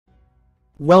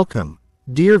Welcome,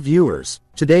 dear viewers.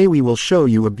 Today we will show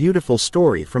you a beautiful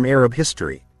story from Arab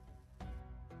history.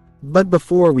 But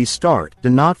before we start,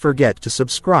 do not forget to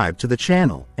subscribe to the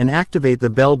channel and activate the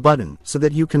bell button so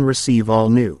that you can receive all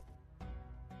new.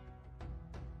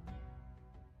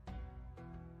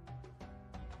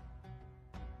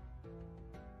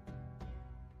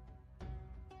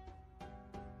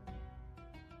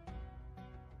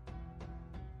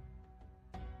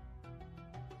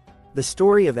 The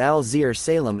story of Al-Zeer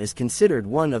Salem is considered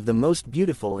one of the most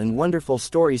beautiful and wonderful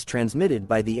stories transmitted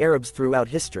by the Arabs throughout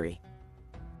history.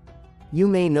 You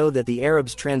may know that the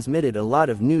Arabs transmitted a lot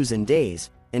of news and days,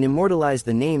 and immortalized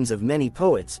the names of many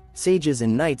poets, sages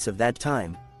and knights of that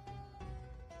time.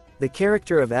 The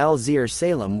character of Al-Zeer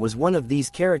Salem was one of these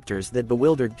characters that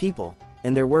bewildered people,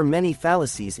 and there were many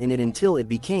fallacies in it until it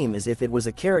became as if it was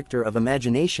a character of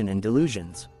imagination and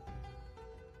delusions.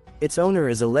 Its owner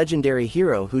is a legendary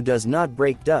hero who does not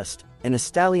break dust, and a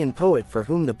stallion poet for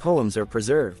whom the poems are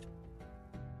preserved.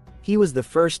 He was the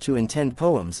first to intend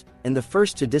poems, and the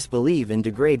first to disbelieve and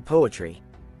degrade poetry.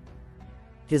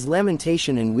 His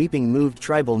lamentation and weeping moved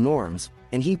tribal norms,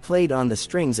 and he played on the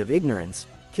strings of ignorance,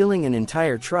 killing an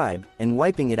entire tribe, and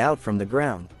wiping it out from the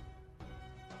ground.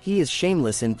 He is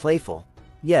shameless and playful.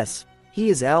 Yes, he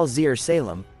is Al-Zeer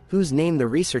Salem, whose name the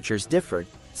researchers differed,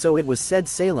 so it was said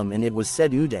Salem and it was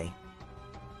said Uday.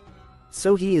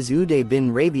 So he is Uday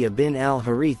bin Rabia bin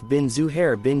al-Harith bin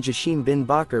Zuhair bin Jashim bin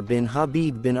Bakr bin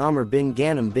Habib bin Amr bin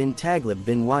Ghanem bin Taglib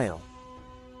bin Wail.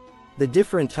 The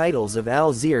different titles of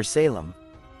Al-Zeer Salem.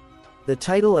 The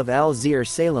title of Al-Zeer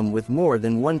Salem with more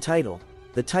than one title,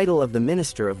 the title of the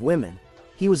Minister of Women.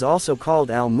 He was also called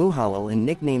Al-Muhallal and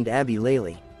nicknamed Abi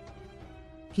Layli.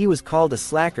 He was called a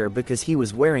slacker because he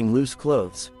was wearing loose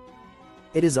clothes.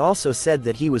 It is also said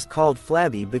that he was called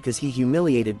flabby because he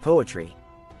humiliated poetry.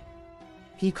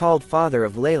 He called father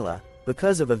of Layla,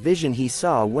 because of a vision he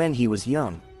saw when he was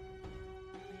young.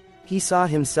 He saw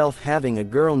himself having a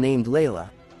girl named Layla,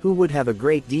 who would have a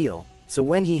great deal, so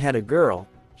when he had a girl,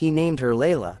 he named her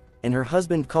Layla, and her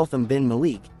husband Kulthum bin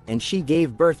Malik, and she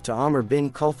gave birth to Amr bin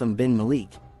Kulthum bin Malik,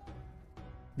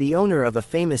 the owner of a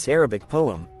famous Arabic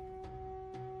poem.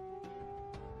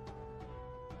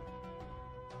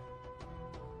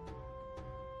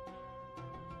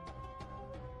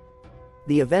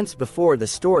 The events before the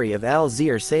story of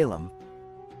Al-Zeer Salem.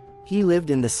 He lived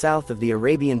in the south of the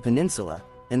Arabian Peninsula,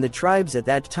 and the tribes at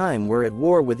that time were at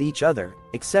war with each other,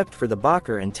 except for the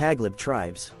Bakr and Taglib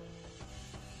tribes.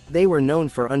 They were known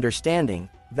for understanding,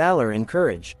 valor and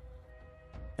courage.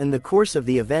 And the course of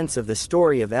the events of the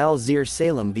story of Al-Zeer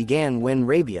Salem began when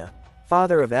Rabia,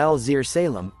 father of Al-Zeer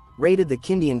Salem, raided the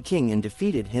Kindian king and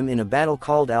defeated him in a battle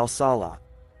called Al-Salah.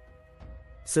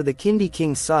 So the Kindi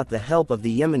king sought the help of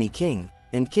the Yemeni king,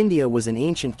 and Kindia was an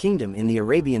ancient kingdom in the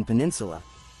Arabian Peninsula.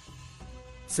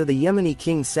 So the Yemeni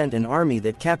king sent an army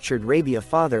that captured Rabia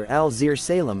father Al-Zeer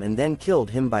Salem and then killed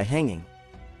him by hanging.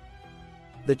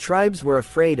 The tribes were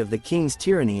afraid of the king's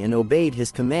tyranny and obeyed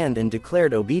his command and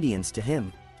declared obedience to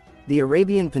him. The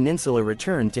Arabian Peninsula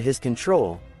returned to his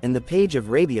control, and the page of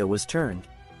Rabia was turned.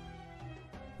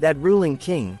 That ruling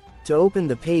king, to open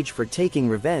the page for taking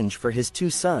revenge for his two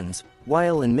sons,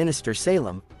 Wail and Minister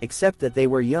Salem, except that they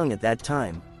were young at that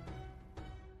time.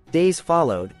 Days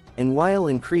followed, and Wail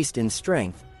increased in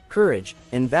strength, courage,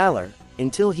 and valor,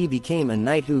 until he became a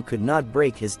knight who could not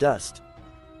break his dust.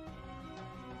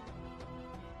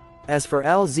 As for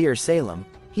Al-Zeer Salem,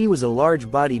 he was a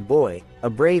large-bodied boy, a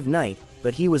brave knight,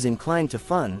 but he was inclined to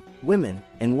fun, women,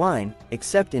 and wine,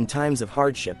 except in times of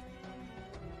hardship.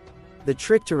 The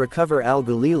trick to recover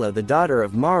Al-Ghalila, the daughter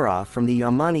of Marah from the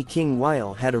Yamani king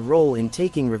Wail, had a role in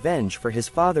taking revenge for his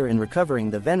father and recovering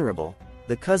the Venerable,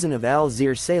 the cousin of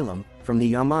Al-Zeer Salem, from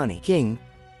the Yamani king.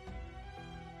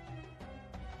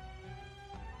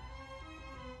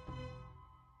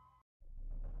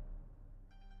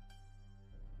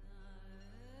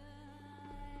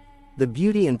 The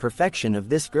beauty and perfection of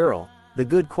this girl, the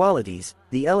good qualities,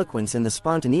 the eloquence and the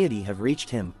spontaneity have reached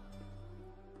him.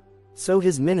 So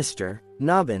his minister,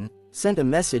 Nabin, sent a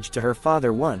message to her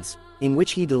father once, in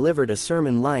which he delivered a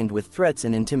sermon lined with threats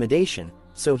and intimidation,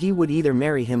 so he would either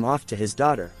marry him off to his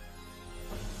daughter,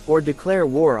 or declare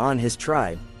war on his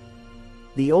tribe.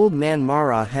 The old man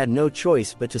Marah had no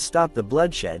choice but to stop the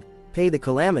bloodshed, pay the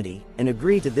calamity, and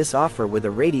agree to this offer with a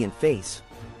radiant face,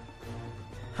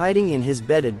 hiding in his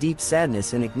bed a deep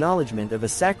sadness in acknowledgement of a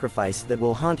sacrifice that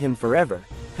will haunt him forever,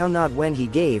 how not when he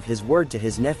gave his word to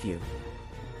his nephew.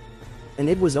 And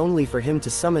it was only for him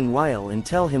to summon Wail and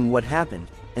tell him what happened,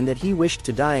 and that he wished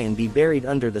to die and be buried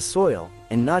under the soil,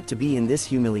 and not to be in this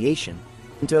humiliation,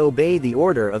 and to obey the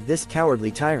order of this cowardly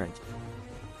tyrant.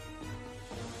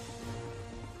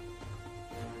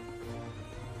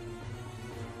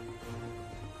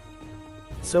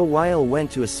 So Weil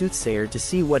went to a soothsayer to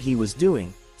see what he was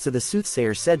doing, so the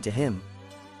soothsayer said to him,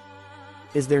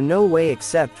 "Is there no way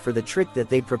except for the trick that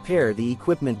they prepare the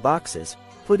equipment boxes,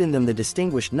 put in them the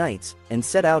distinguished knights, and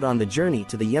set out on the journey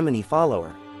to the Yemeni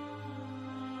follower?"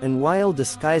 And Weil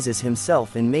disguises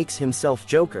himself and makes himself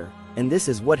Joker, and this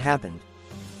is what happened.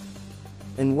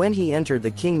 And when he entered the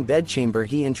king bedchamber,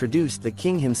 he introduced the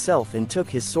king himself and took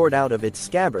his sword out of its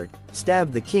scabbard,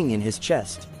 stabbed the king in his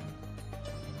chest,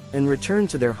 and returned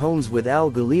to their homes with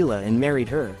Al-Galila and married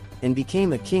her, and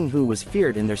became a king who was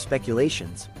feared in their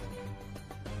speculations.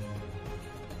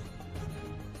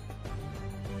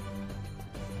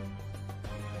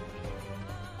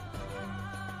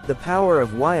 The power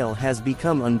of Weil has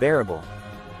become unbearable.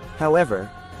 However,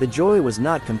 the joy was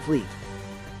not complete.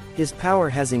 His power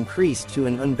has increased to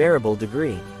an unbearable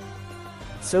degree.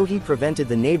 So he prevented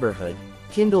the neighborhood,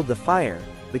 kindled the fire,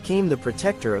 became the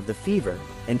protector of the fever,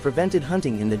 and prevented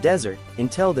hunting in the desert,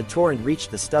 until the torrent reached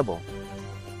the stubble.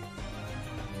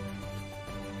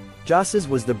 Josses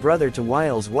was the brother to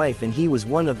Weil's wife, and he was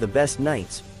one of the best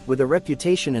knights, with a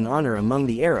reputation and honor among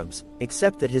the Arabs,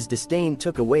 except that his disdain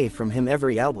took away from him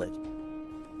every outlet.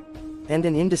 And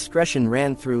an indiscretion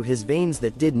ran through his veins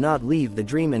that did not leave the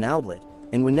dream an outlet,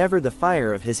 and whenever the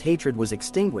fire of his hatred was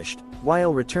extinguished,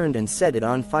 Weil returned and set it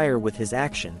on fire with his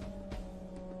action.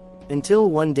 Until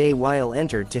one day Weil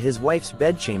entered to his wife's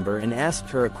bedchamber and asked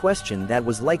her a question that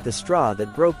was like the straw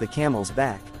that broke the camel's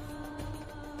back.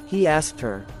 He asked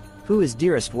her, "Who is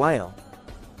dearest Weil?"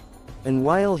 And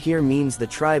Weil here means the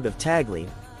tribe of Tagli,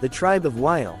 the tribe of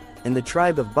Weil, and the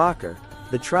tribe of Bakr,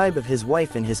 the tribe of his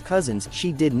wife and his cousins.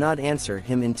 She did not answer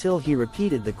him until he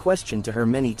repeated the question to her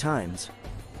many times.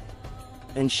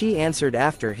 And she answered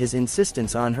after his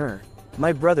insistence on her,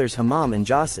 "My brothers Hammam and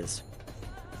Josses."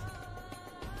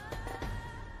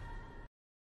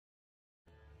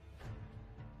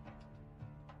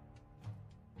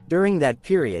 During that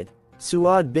period,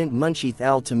 Suad bint Munchith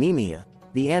al-Tamimiyah,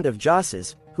 the aunt of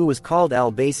Josses, who was called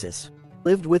al-Basis,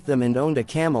 lived with them and owned a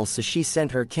camel, so she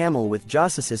sent her camel with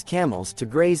Josses's camels to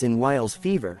graze in Weil's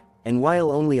fever, and Weil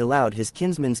only allowed his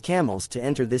kinsman's camels to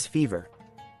enter this fever.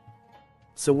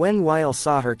 So when Weil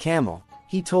saw her camel,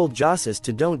 he told Josses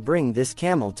to don't bring this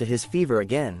camel to his fever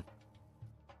again.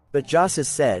 But Josses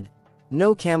said,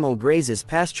 "No camel grazes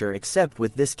pasture except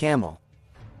with this camel."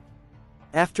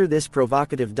 After this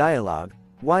provocative dialogue,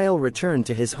 Weil returned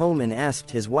to his home and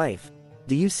asked his wife,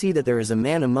 "Do you see that there is a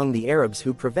man among the Arabs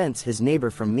who prevents his neighbor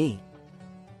from me?"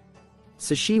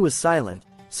 So she was silent,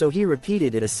 so he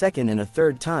repeated it a second and a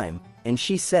third time, and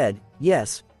she said,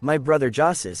 "Yes, my brother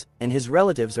Josses, and his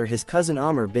relatives are his cousin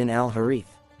Amr bin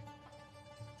al-Harith."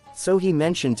 So he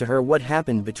mentioned to her what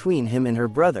happened between him and her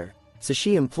brother, so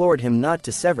she implored him not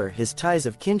to sever his ties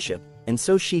of kinship, and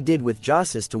so she did with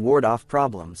Josses to ward off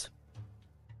problems.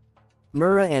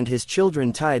 Murrah and his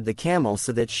children tied the camel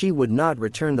so that she would not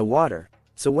return the water,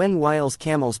 so when Weil's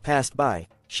camels passed by,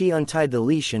 she untied the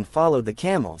leash and followed the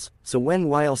camels, so when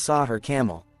Weil saw her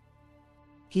camel,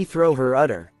 he threw her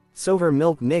udder, so her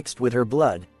milk mixed with her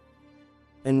blood.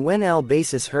 And when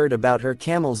al-Basis heard about her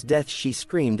camel's death, she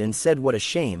screamed and said, "What a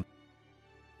shame!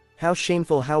 How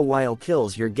shameful how Weil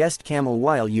kills your guest camel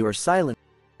while you are silent."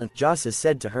 And Josses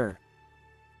said to her,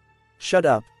 "Shut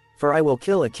up, for I will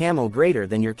kill a camel greater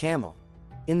than your camel."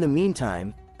 In the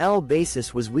meantime,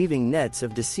 al-Basis was weaving nets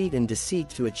of deceit and deceit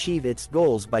to achieve its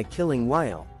goals by killing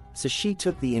Weil, so she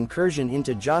took the incursion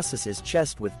into Josses's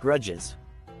chest with grudges.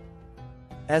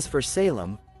 As for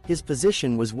Salem, his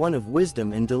position was one of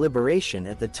wisdom and deliberation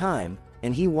at the time,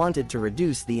 and he wanted to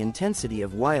reduce the intensity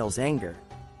of Weil's anger.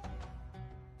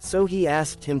 So he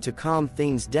asked him to calm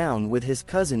things down with his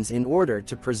cousins in order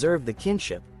to preserve the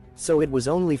kinship, so it was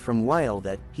only from Weil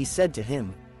that he said to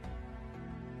him,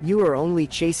 "You are only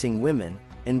chasing women,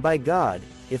 and by God,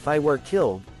 if I were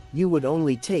killed, you would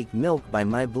only take milk by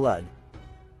my blood."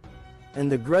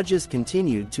 And the grudges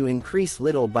continued to increase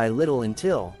little by little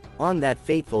until, on that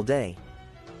fateful day,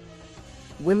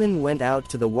 women went out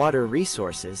to the water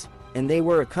resources, and they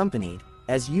were accompanied,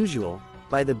 as usual,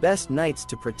 by the best knights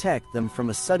to protect them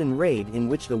from a sudden raid in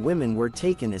which the women were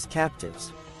taken as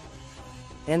captives.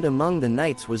 And among the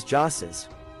knights was Josses.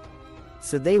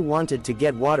 So they wanted to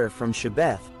get water from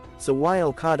Shebeth, so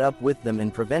Weil caught up with them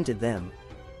and prevented them.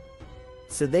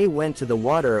 So they went to the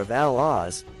water of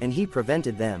Al-Az, and he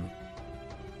prevented them.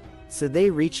 So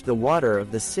they reached the water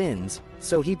of the sins,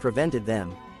 so he prevented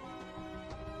them.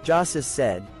 Josses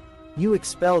said, "You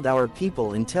expelled our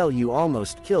people until you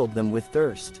almost killed them with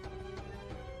thirst."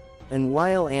 And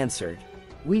Weil answered,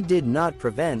 "We did not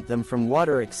prevent them from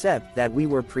water except that we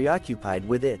were preoccupied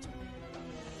with it."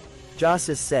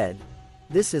 Josses said,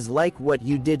 This is like what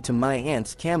you did to my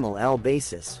aunt's camel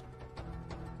Al-Basis.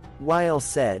 Wael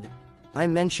said, I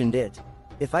mentioned it.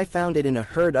 If I found it in a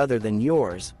herd other than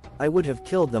yours, I would have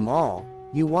killed them all.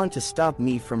 You want to stop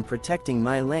me from protecting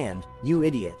my land, you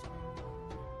idiot.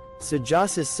 So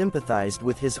Josses sympathized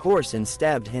with his horse and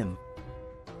stabbed him.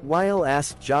 Wael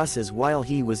asked Josses while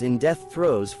he was in death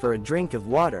throes for a drink of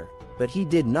water, but he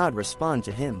did not respond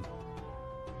to him.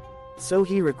 So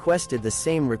he requested the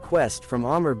same request from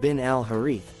Amr bin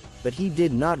al-Harith, but he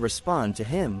did not respond to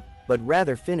him, but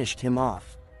rather finished him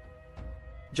off.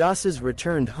 Josses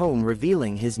returned home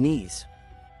revealing his knees.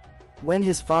 When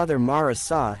his father Mara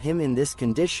saw him in this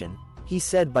condition, he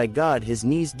said, by God, his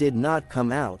knees did not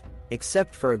come out,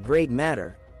 except for a great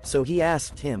matter, so he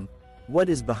asked him, what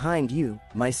is behind you,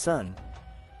 my son?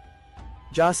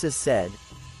 Josses said,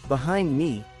 behind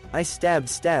me, I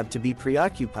stabbed to be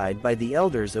preoccupied by the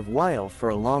elders of Wael for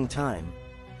a long time.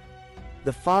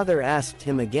 The father asked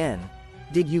him again,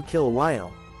 did you kill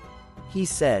Wael? He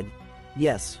said,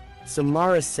 yes. So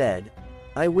Mara said,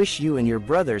 I wish you and your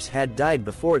brothers had died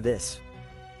before this.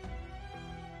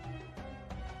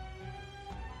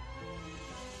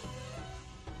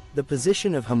 The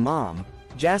position of Hammam,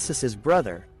 Jassas's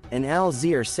brother, and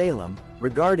Al-Zeer Salem,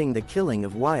 regarding the killing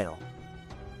of Wael.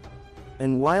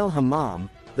 And while Hammam,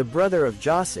 the brother of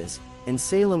Josses, and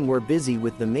Salem were busy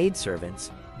with the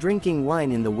maidservants, drinking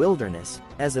wine in the wilderness,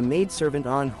 as a maidservant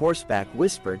on horseback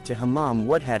whispered to Hammam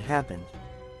what had happened,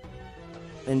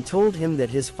 and told him that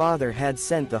his father had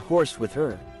sent the horse with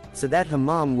her, so that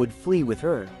Hammam would flee with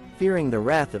her, fearing the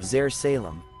wrath of Zeer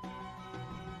Salem.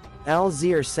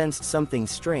 Al-Zeer sensed something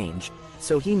strange,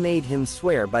 so he made him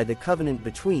swear by the covenant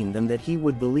between them that he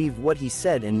would believe what he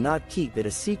said and not keep it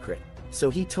a secret, so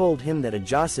he told him that a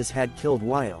Josses had killed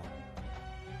Wael.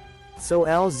 So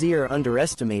Al-Zeer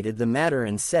underestimated the matter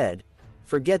and said,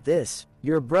 forget this,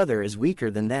 your brother is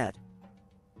weaker than that.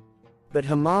 But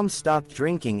Hammam stopped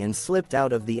drinking and slipped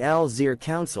out of the Al-Zeer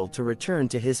council to return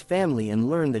to his family and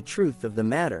learn the truth of the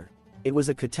matter. It was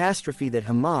a catastrophe that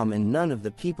Hammam and none of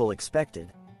the people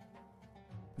expected.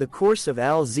 The course of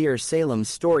Al-Zeer Salem's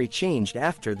story changed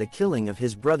after the killing of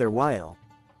his brother Wael.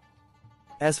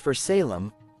 As for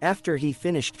Salem, after he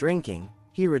finished drinking,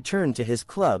 he returned to his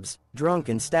clubs, drunk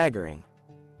and staggering.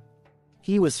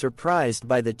 He was surprised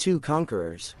by the two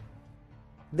conquerors.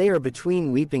 They are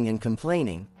between weeping and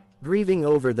complaining, grieving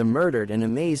over the murdered and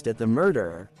amazed at the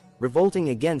murderer, revolting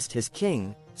against his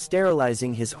king,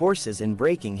 sterilizing his horses and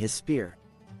breaking his spear.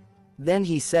 Then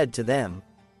he said to them,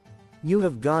 you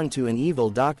have gone to an evil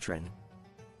doctrine.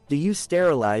 Do you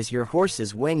sterilize your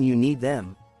horses when you need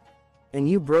them? And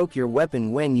you broke your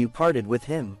weapon when you parted with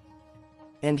him.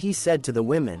 And he said to the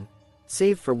women,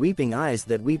 save for weeping eyes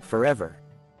that weep forever.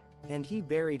 And he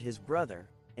buried his brother,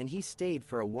 and he stayed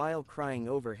for a while crying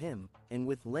over him, and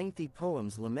with lengthy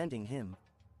poems lamenting him,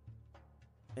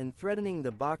 and threatening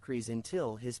the Bakris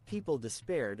until his people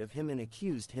despaired of him and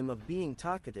accused him of being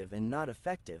talkative and not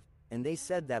effective, and they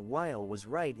said that Wael was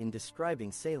right in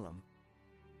describing Salem.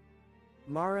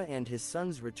 Mara and his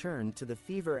sons returned to the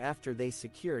fever after they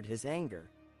secured his anger,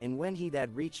 and when he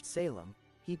that reached Salem,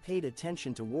 he paid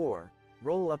attention to war,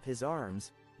 roll up his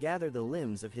arms, gather the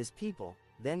limbs of his people,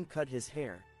 then cut his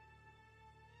hair,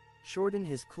 shorten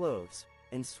his clothes,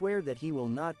 and swear that he will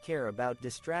not care about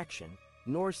distraction,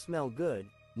 nor smell good,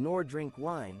 nor drink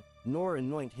wine, nor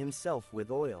anoint himself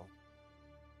with oil,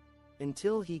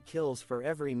 until he kills for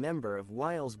every member of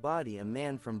Wael's body a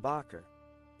man from Bakr.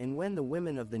 And when the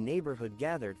women of the neighborhood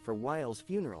gathered for Wael's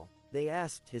funeral, they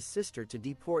asked his sister to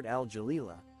deport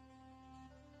Al-Jalila,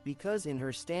 because in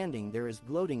her standing there is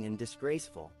gloating and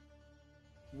disgraceful.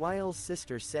 Wael's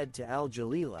sister said to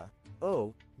Al-Jalila,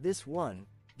 oh, this one,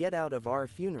 get out of our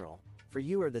funeral, for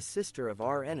you are the sister of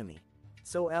our enemy.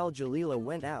 So Al-Jalila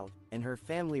went out, and her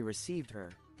family received her.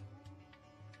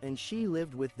 And she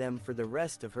lived with them for the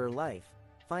rest of her life,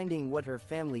 finding what her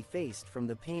family faced from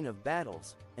the pain of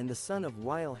battles, and the son of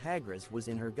Wael Hagras was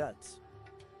in her guts.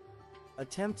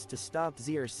 Attempts to stop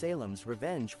Zeer Salem's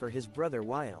revenge for his brother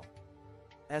Wael.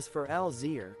 As for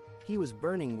Al-Zeer, he was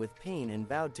burning with pain and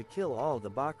vowed to kill all the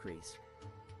Bakris.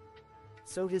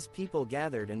 So his people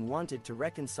gathered and wanted to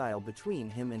reconcile between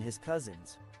him and his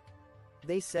cousins.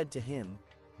 They said to him,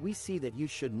 we see that you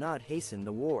should not hasten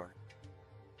the war.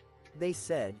 They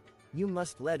said, you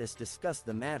must let us discuss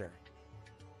the matter,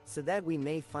 so that we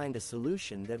may find a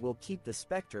solution that will keep the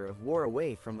specter of war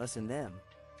away from us and them.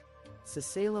 So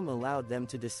Salem allowed them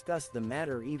to discuss the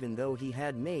matter even though he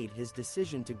had made his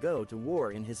decision to go to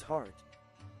war in his heart.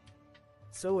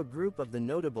 So a group of the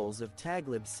notables of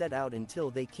Taglib set out until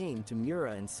they came to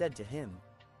Mura and said to him,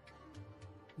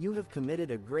 You have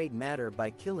committed a great matter by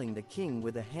killing the king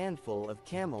with a handful of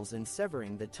camels and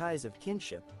severing the ties of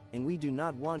kinship, and we do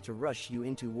not want to rush you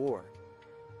into war.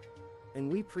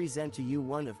 And we present to you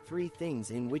one of three things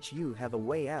in which you have a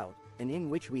way out, and in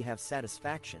which we have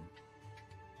satisfaction.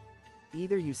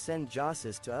 Either you send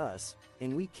Josses to us,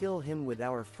 and we kill him with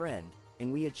our friend,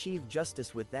 and we achieve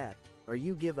justice with that, or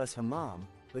you give us Hammam,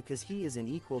 because he is an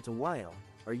equal to Weil,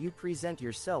 or you present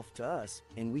yourself to us,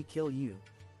 and we kill you.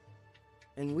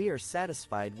 And we are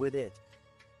satisfied with it.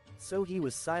 So he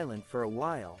was silent for a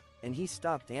while, and he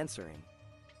stopped answering.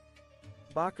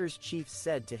 Bakr's chief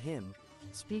said to him,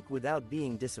 "Speak without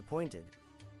being disappointed."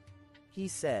 He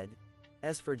said,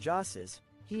 "As for Josses,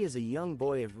 he is a young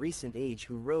boy of recent age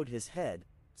who rode his head,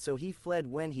 so he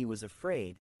fled when he was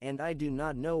afraid, and I do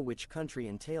not know which country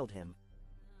entailed him.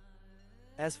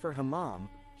 As for Hammam,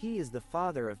 he is the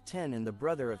father of 10 and the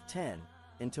brother of 10,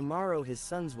 and tomorrow his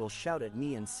sons will shout at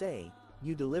me and say,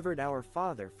 'You delivered our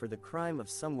father for the crime of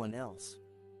someone else.'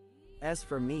 As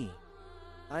for me,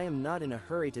 I am not in a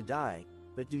hurry to die,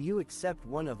 but do you accept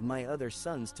one of my other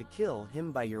sons to kill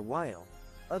him by your wile?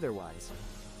 Otherwise,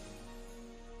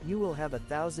 you will have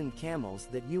 1,000 camels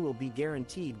that you will be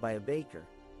guaranteed by a baker."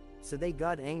 So they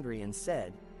got angry and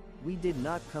said, "We did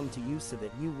not come to you so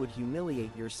that you would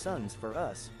humiliate your sons for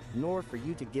us, nor for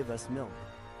you to give us milk."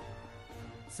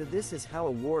 So this is how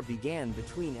a war began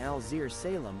between Al-Zeer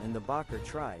Salem and the Bakr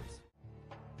tribes.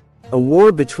 A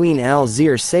war between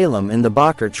Al-Zeer Salem and the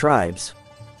Bakr tribes.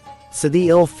 So the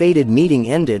ill-fated meeting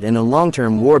ended and a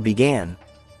long-term war began,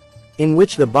 in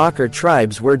which the Bakr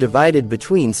tribes were divided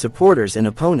between supporters and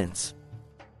opponents.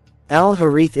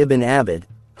 Al-Harith ibn Abd,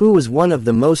 who was one of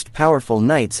the most powerful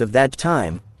knights of that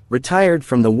time, retired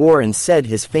from the war and said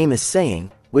his famous saying,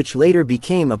 which later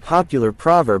became a popular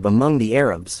proverb among the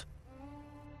Arabs: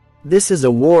 "This is a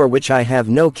war which I have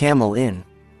no camel in."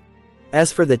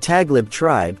 As for the Taglib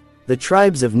tribe, the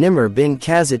tribes of Nimr bin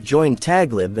Khazit joined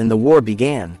Taglib and the war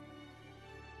began.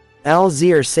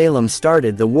 Al-Zeer Salem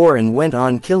started the war and went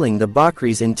on killing the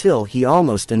Bakris until he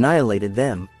almost annihilated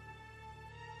them.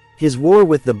 His war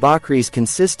with the Bakris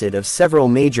consisted of several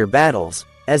major battles,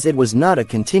 as it was not a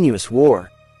continuous war.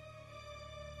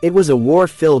 It was a war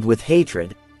filled with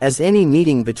hatred, as any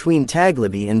meeting between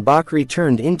Taglibi and Bakri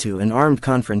turned into an armed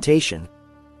confrontation.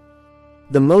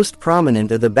 The most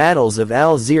prominent of the battles of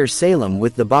Al-Zeer Salem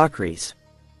with the Bakris.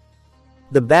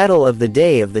 The Battle of the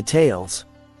Day of the Tails.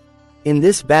 In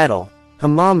this battle,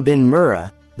 Hammam bin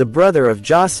Murrah, the brother of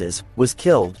Josses, was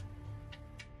killed.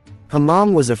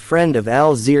 Hammam was a friend of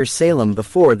Al-Zeer Salem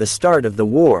before the start of the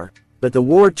war, but the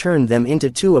war turned them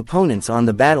into two opponents on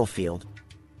the battlefield.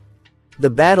 The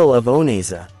Battle of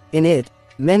Oneza. In it,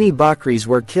 many Bakris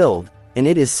were killed, and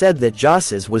it is said that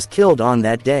Josses was killed on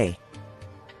that day.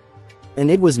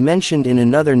 And it was mentioned in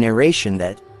another narration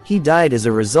that he died as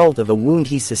a result of a wound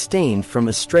he sustained from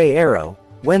a stray arrow,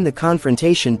 when the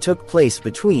confrontation took place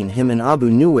between him and Abu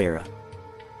Nuwayra.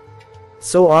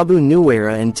 So Abu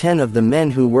Nuwayra and 10 of the men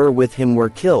who were with him were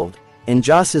killed, and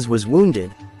Josses was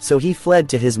wounded, so he fled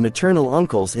to his maternal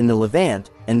uncles in the Levant,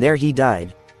 and there he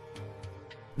died.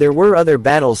 There were other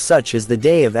battles such as the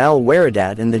Day of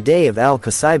Al-Waradat and the Day of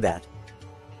Al-Qasaibat.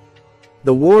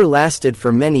 The war lasted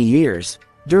for many years,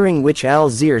 during which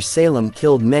Al-Zeer Salem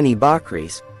killed many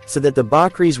Bakris, so that the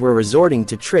Bakris were resorting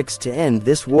to tricks to end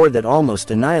this war that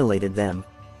almost annihilated them.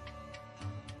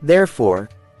 Therefore,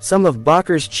 some of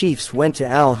Bakr's chiefs went to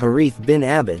Al-Harith bin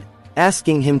Abd,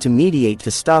 asking him to mediate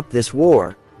to stop this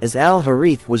war, as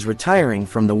Al-Harith was retiring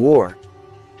from the war.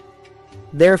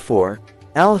 Therefore,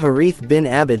 Al-Harith bin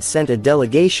Abd sent a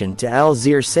delegation to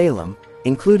Al-Zeer Salem,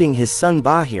 including his son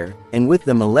Bahir, and with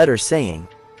them a letter saying,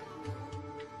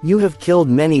 "You have killed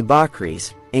many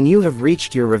Bakris, and you have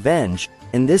reached your revenge,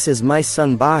 and this is my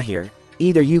son Bahir,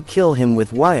 either you kill him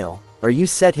with wile, or you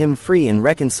set him free and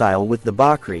reconcile with the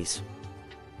Bakris."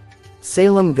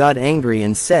 Salem got angry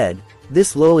and said,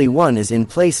 "This lowly one is in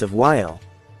place of wile."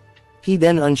 He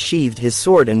then unsheathed his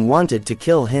sword and wanted to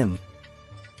kill him.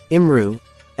 Imru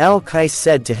al-Qais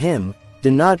said to him, "Do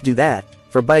not do that,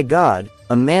 for by God,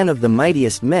 a man of the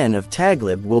mightiest men of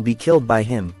Taglib will be killed by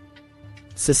him."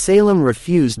 So Salem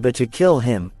refused but to kill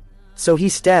him. So he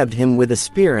stabbed him with a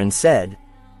spear and said,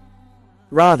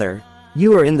 "Rather,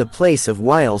 you are in the place of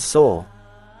Wile's soul."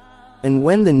 And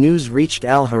when the news reached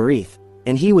Al-Harith,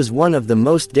 and he was one of the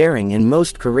most daring and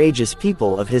most courageous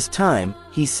people of his time,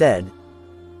 he said,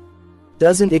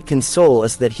 "Doesn't it console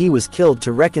us that he was killed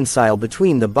to reconcile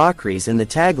between the Bakris and the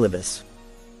Taglibis?"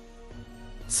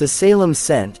 So Salem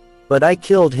sent, "But I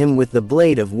killed him with the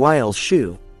blade of Wile's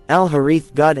shoe."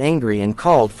 Al-Harith got angry and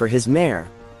called for his mare,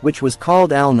 which was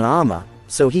called Al-Naama,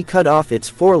 so he cut off its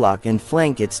forelock and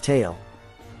flank its tail.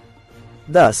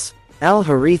 Thus,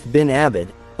 Al-Harith bin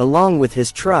Abd, along with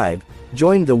his tribe,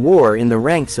 joined the war in the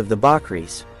ranks of the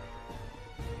Bakris.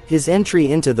 His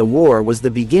entry into the war was the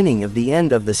beginning of the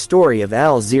end of the story of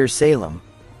Al-Zeer Salem.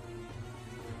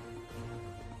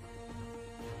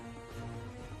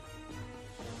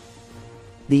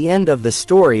 The end of the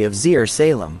story of Zeer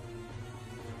Salem.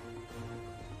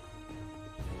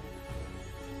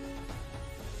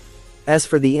 As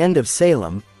for the end of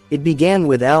Salem, it began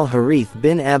with Al-Harith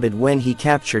bin Abd when he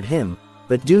captured him,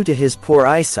 but due to his poor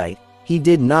eyesight, he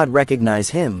did not recognize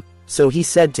him, so he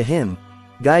said to him,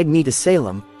 "Guide me to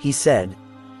Salem," he said.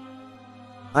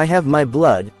 "I have my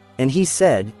blood," and he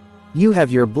said, "You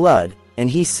have your blood," and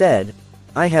he said,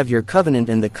 "I have your covenant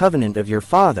and the covenant of your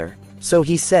father," so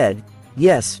he said,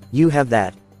 "Yes, you have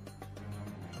that."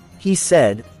 He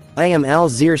said, "I am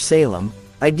Al-Zeer Salem,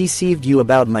 I deceived you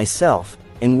about myself,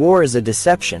 and war is a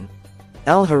deception."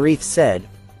 Al-Harith said,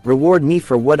 "Reward me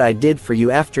for what I did for you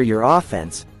after your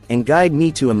offense, and guide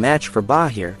me to a match for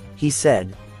Bahir," he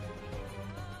said.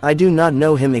 "I do not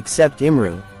know him except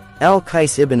Imru,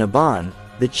 Al-Qais ibn Aban,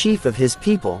 the chief of his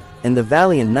people, and the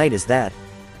valiant knight is that."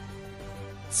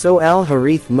 So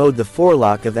Al-Harith mowed the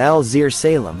forelock of Al-Zeer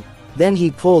Salem, then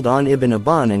he pulled on Ibn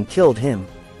Aban and killed him,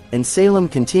 and Salem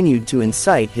continued to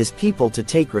incite his people to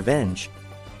take revenge.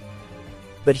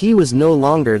 But he was no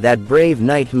longer that brave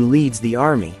knight who leads the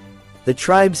army. The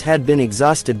tribes had been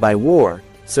exhausted by war,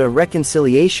 so a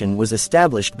reconciliation was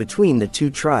established between the two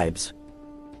tribes.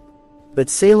 But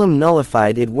Salem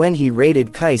nullified it when he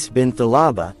raided Qais bin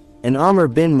Thalaba, and Amr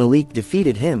bin Malik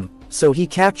defeated him, so he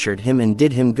captured him and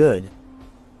did him good.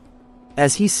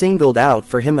 As he singled out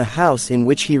for him a house in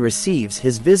which he receives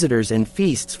his visitors and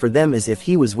feasts for them as if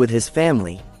he was with his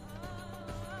family.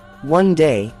 One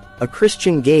day, a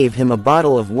Christian gave him a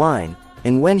bottle of wine,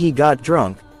 and when he got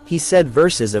drunk, he said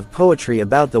verses of poetry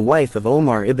about the wife of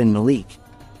Omar ibn Malik.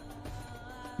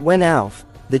 When Auf,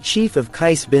 the chief of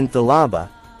Qais bin Thalaba,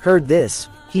 heard this,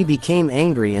 he became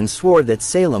angry and swore that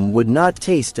Salem would not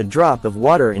taste a drop of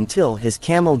water until his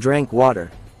camel drank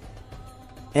water.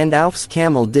 And Auf's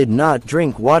camel did not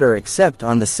drink water except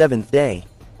on the seventh day.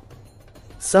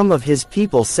 Some of his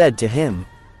people said to him,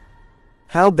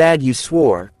 "How bad you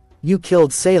swore, you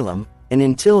killed Salem," and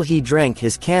until he drank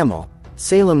his camel,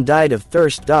 Salem died of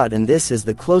thirst. And this is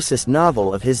the closest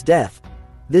novel of his death.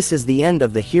 This is the end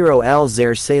of the hero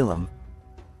Al-Zeer Salem,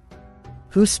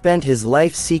 who spent his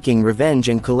life seeking revenge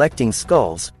and collecting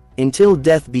skulls, until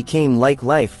death became like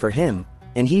life for him,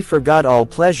 and he forgot all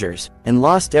pleasures, and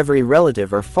lost every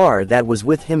relative or far that was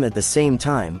with him at the same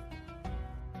time.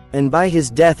 And by his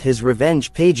death his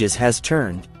revenge pages has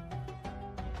turned.